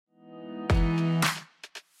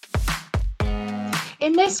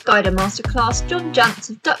In this Guider Masterclass, John Jantz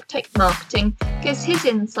of Duct Marketing gives his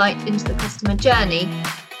insight into the customer journey.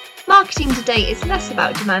 Marketing today is less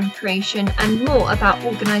about demand creation and more about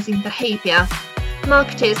organising behaviour.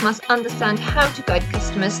 Marketers must understand how to guide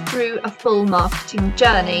customers through a full marketing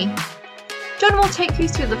journey. John will take you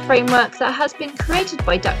through the framework that has been created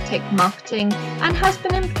by Duct Marketing and has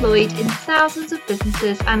been employed in thousands of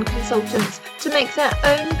businesses and consultants to make their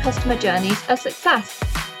own customer journeys a success.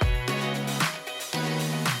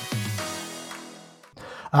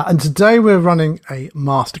 And today we're running a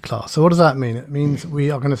masterclass. So what does that mean? It means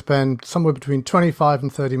we are going to spend somewhere between 25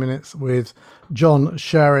 and 30 minutes with John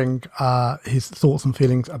sharing his thoughts and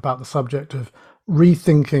feelings about the subject of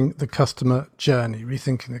rethinking the customer journey.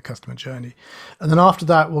 And then after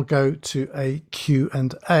that, we'll go to a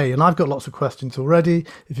Q&A. And I've got lots of questions already.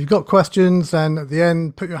 If you've got questions, then at the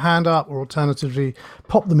end, put your hand up or alternatively,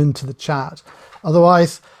 pop them into the chat.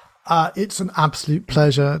 Otherwise, it's an absolute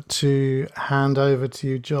pleasure to hand over to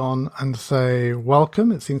you, John, and say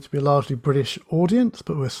welcome. It seems to be a largely British audience,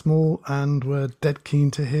 but we're small and we're dead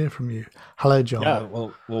keen to hear from you. Hello, John. Yeah,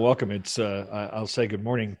 well, welcome. It's I'll say good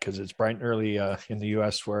morning because it's bright and early in the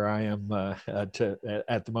U.S. where I am at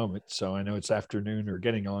the moment. So I know it's afternoon or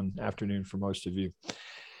getting on afternoon for most of you.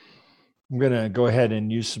 I'm going to go ahead and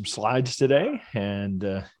use some slides today, and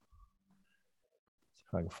if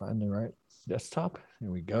I can find the right desktop. There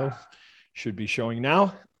we go. Should be showing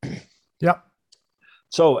now. Yep.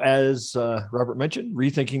 So as Robert mentioned,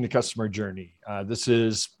 rethinking the customer journey. This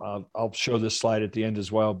is, I'll show this slide at the end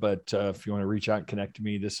as well, but if you want to reach out and connect to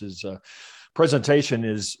me, this is a presentation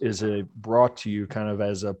is brought to you kind of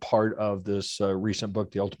as a part of this recent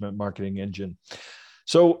book, The Ultimate Marketing Engine.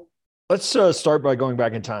 So let's start by going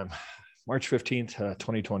back in time. March 15th,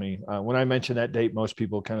 2020. When I mention that date, most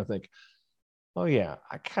people kind of think, oh yeah,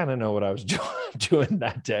 I kind of know what I was doing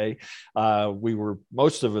that day.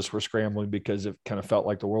 Most of us were scrambling because it kind of felt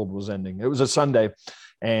like the world was ending. It was a Sunday,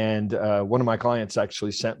 and one of my clients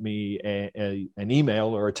actually sent me an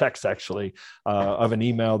email or a text actually of an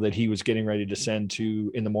email that he was getting ready to send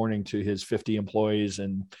in the morning to his 50 employees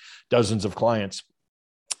and dozens of clients,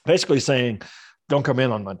 basically saying, don't come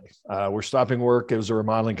in on Monday. We're stopping work. It was a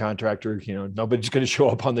remodeling contractor. Nobody's going to show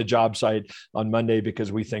up on the job site on Monday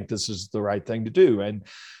because we think this is the right thing to do. And,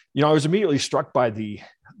 I was immediately struck by the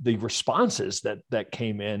responses that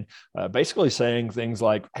came in, basically saying things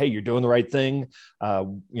like, hey, you're doing the right thing.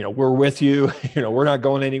 We're with you. We're not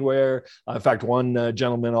going anywhere. In fact, one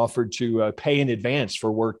gentleman offered to pay in advance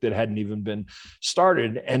for work that hadn't even been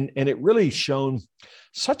started. And it really shone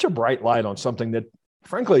such a bright light on something that,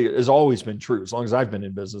 frankly, has always been true, as long as I've been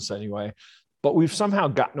in business anyway, but we've somehow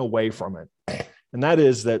gotten away from it. And that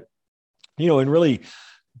is that, in really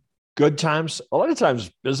good times, a lot of times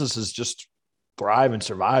businesses just thrive and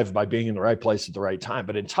survive by being in the right place at the right time.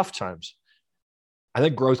 But in tough times, I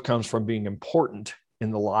think growth comes from being important in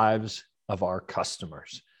the lives of our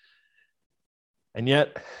customers. And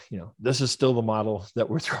yet, this is still the model that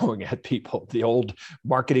we're throwing at people, the old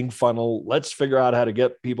marketing funnel. Let's figure out how to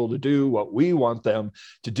get people to do what we want them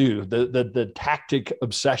to do. The tactic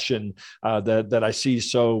obsession that I see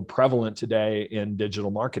so prevalent today in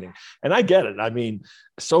digital marketing. And I get it. I mean,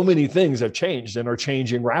 so many things have changed and are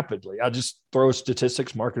changing rapidly. I'll just throw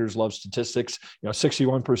statistics. Marketers love statistics.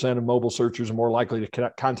 61% of mobile searchers are more likely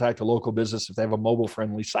to contact a local business if they have a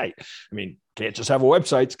mobile-friendly site. I mean, can't just have a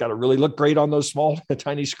website. It's got to really look great on those small,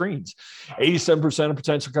 tiny screens. 87% of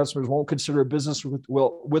potential customers won't consider a business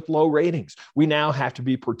with low ratings. We now have to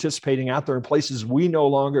be participating out there in places we no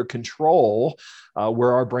longer control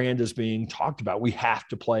where our brand is being talked about. We have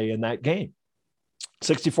to play in that game.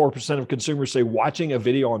 64% of consumers say watching a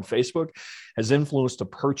video on Facebook has influenced a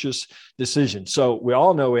purchase decision. So we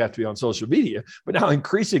all know we have to be on social media, but now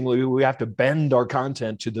increasingly we have to bend our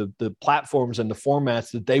content to the platforms and the formats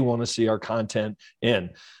that they want to see our content in.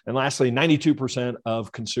 And lastly, 92%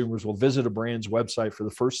 of consumers will visit a brand's website for the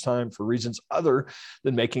first time for reasons other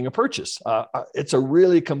than making a purchase. It's a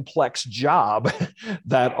really complex job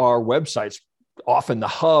that our websites, often the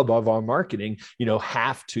hub of our marketing,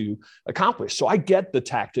 have to accomplish. So I get the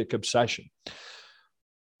tactic obsession,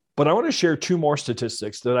 but I want to share two more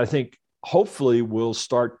statistics that I think hopefully will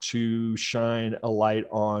start to shine a light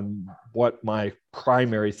on what my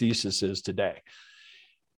primary thesis is today.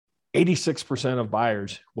 86% of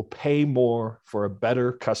buyers will pay more for a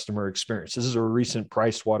better customer experience. This is a recent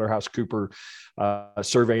PricewaterhouseCoopers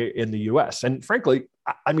survey in the US. And frankly,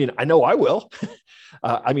 I know I will.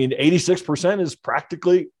 86% is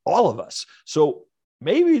practically all of us. So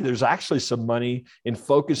maybe there's actually some money in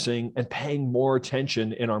focusing and paying more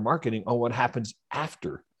attention in our marketing on what happens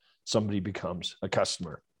after somebody becomes a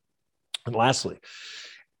customer. And lastly,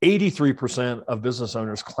 83% of business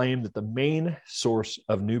owners claim that the main source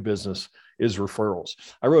of new business is referrals.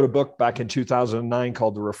 I wrote a book back in 2009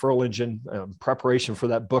 called The Referral Engine. Preparation for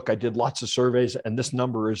that book, I did lots of surveys, and this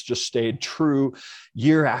number has just stayed true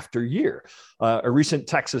year after year. A recent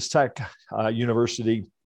Texas Tech University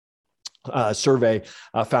survey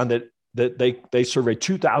found that they surveyed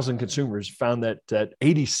 2,000 consumers, found that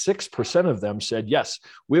 86% of them said, yes,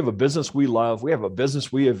 we have a business we love, we have a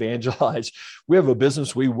business we evangelize, we have a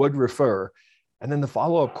business we would refer. And then the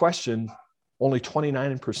follow-up question, only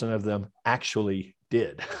 29% of them actually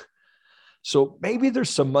did. So maybe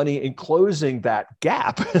there's some money in closing that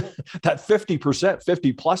gap, that 50%,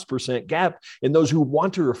 50+% gap in those who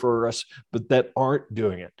want to refer us, but that aren't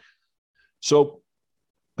doing it. So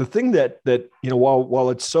the thing that while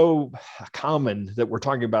it's so common that we're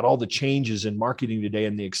talking about all the changes in marketing today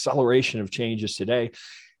and the acceleration of changes today,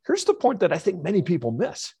 here's the point that I think many people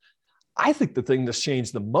miss. I think the thing that's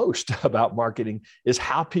changed the most about marketing is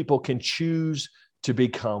how people can choose to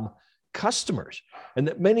become customers. And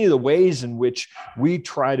that many of the ways in which we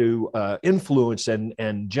try to influence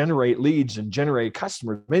and generate leads and generate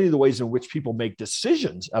customers, many of the ways in which people make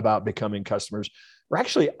decisions about becoming customers are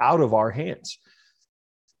actually out of our hands.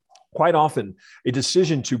 Quite often, a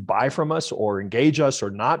decision to buy from us or engage us or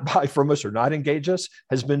not buy from us or not engage us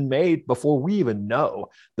has been made before we even know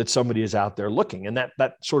that somebody is out there looking. And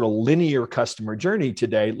that sort of linear customer journey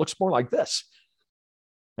today looks more like this.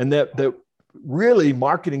 And that really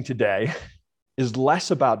marketing today is less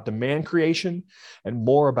about demand creation and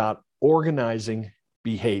more about organizing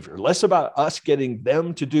behavior, less about us getting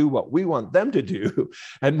them to do what we want them to do,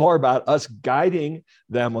 and more about us guiding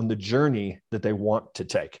them on the journey that they want to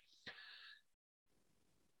take.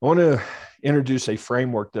 I want to introduce a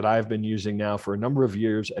framework that I've been using now for a number of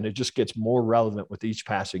years, and it just gets more relevant with each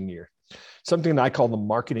passing year. Something that I call the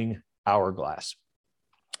marketing hourglass.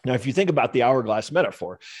 Now, if you think about the hourglass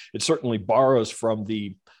metaphor, it certainly borrows from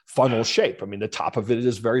the funnel shape. I mean, the top of it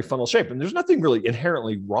is very funnel shape, and there's nothing really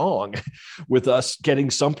inherently wrong with us getting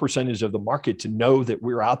some percentage of the market to know that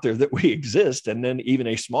we're out there, that we exist, and then even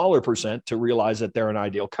a smaller percent to realize that they're an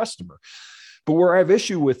ideal customer. But where I have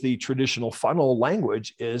issue with the traditional funnel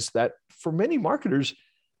language is that for many marketers,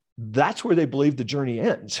 that's where they believe the journey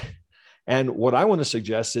ends. And what I want to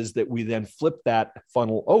suggest is that we then flip that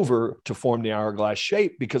funnel over to form the hourglass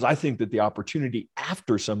shape, because I think that the opportunity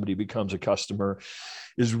after somebody becomes a customer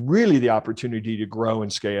is really the opportunity to grow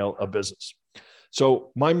and scale a business.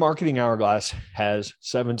 So my marketing hourglass has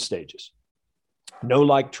 7 stages: know,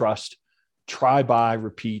 like, trust, try, buy,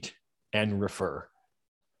 repeat, and refer.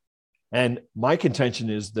 And my contention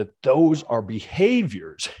is that those are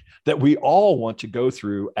behaviors that we all want to go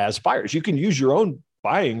through as buyers. You can use your own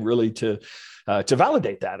buying really to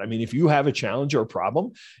validate that. I mean, if you have a challenge or a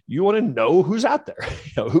problem, you want to know who's out there,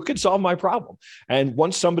 who can solve my problem. And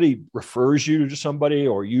once somebody refers you to somebody,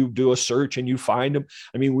 or you do a search and you find them,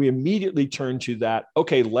 I mean, we immediately turn to that.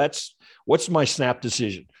 Okay, what's my snap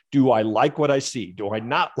decision? Do I like what I see? Do I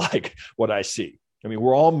not like what I see? I mean,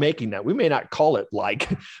 we're all making that. We may not call it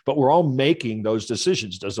but we're all making those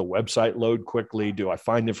decisions. Does a website load quickly? Do I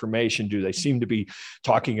find information? Do they seem to be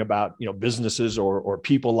talking about, businesses or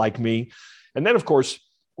people like me? And then, of course,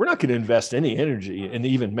 we're not going to invest any energy in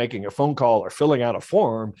even making a phone call or filling out a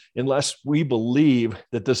form unless we believe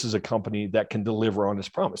that this is a company that can deliver on its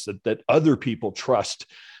promise, that other people trust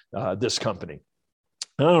this company.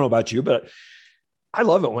 And I don't know about you, but I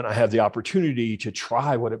love it when I have the opportunity to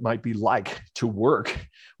try what it might be like to work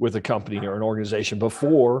with a company or an organization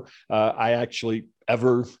before I actually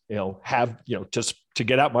ever, have, just to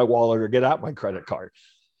get out my wallet or get out my credit card.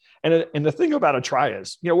 And the thing about a try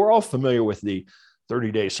is, we're all familiar with the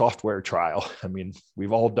 30-day software trial. I mean,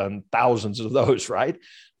 we've all done thousands of those, right?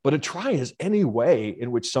 But a try is any way in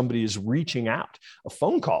which somebody is reaching out. A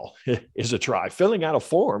phone call is a try. Filling out a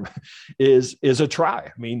form is a try.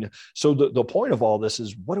 I mean, so the point of all this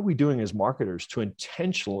is, what are we doing as marketers to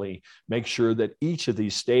intentionally make sure that each of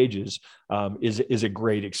these stages is a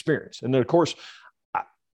great experience? And then, of course,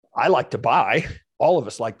 I like to buy. All of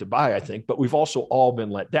us like to buy, I think, but we've also all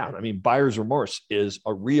been let down. I mean, buyer's remorse is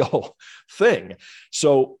a real thing.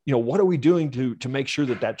 So, what are we doing to make sure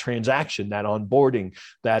that transaction, that onboarding,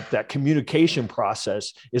 that communication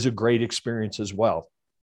process is a great experience as well?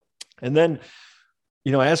 And then,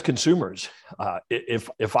 as consumers,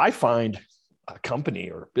 if I find a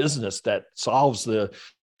company or business that solves the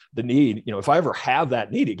need, if I ever have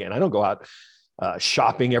that need again, I don't go out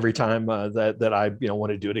shopping every time that I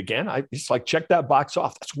want to do it again. It's like, check that box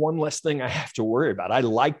off. That's one less thing I have to worry about. I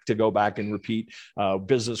like to go back and repeat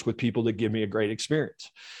business with people that give me a great experience.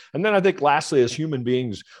 And then I think lastly, as human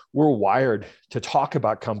beings, we're wired to talk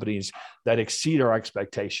about companies that exceed our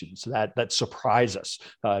expectations, that surprise us.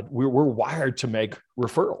 We're wired to make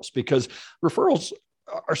referrals, because referrals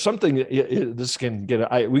are something that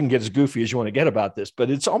we can get as goofy as you want to get about this,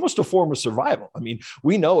 but it's almost a form of survival. I mean,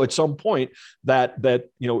 we know at some point that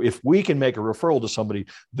if we can make a referral to somebody,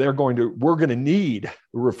 we're going to need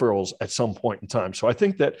referrals at some point in time. So I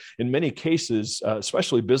think that in many cases,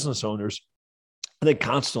 especially business owners, they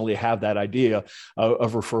constantly have that idea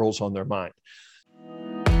of referrals on their mind.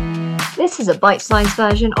 This is a bite-sized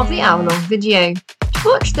version of the hour-long video. To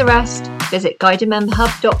watch the rest, visit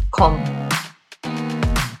guidedmemberhub.com.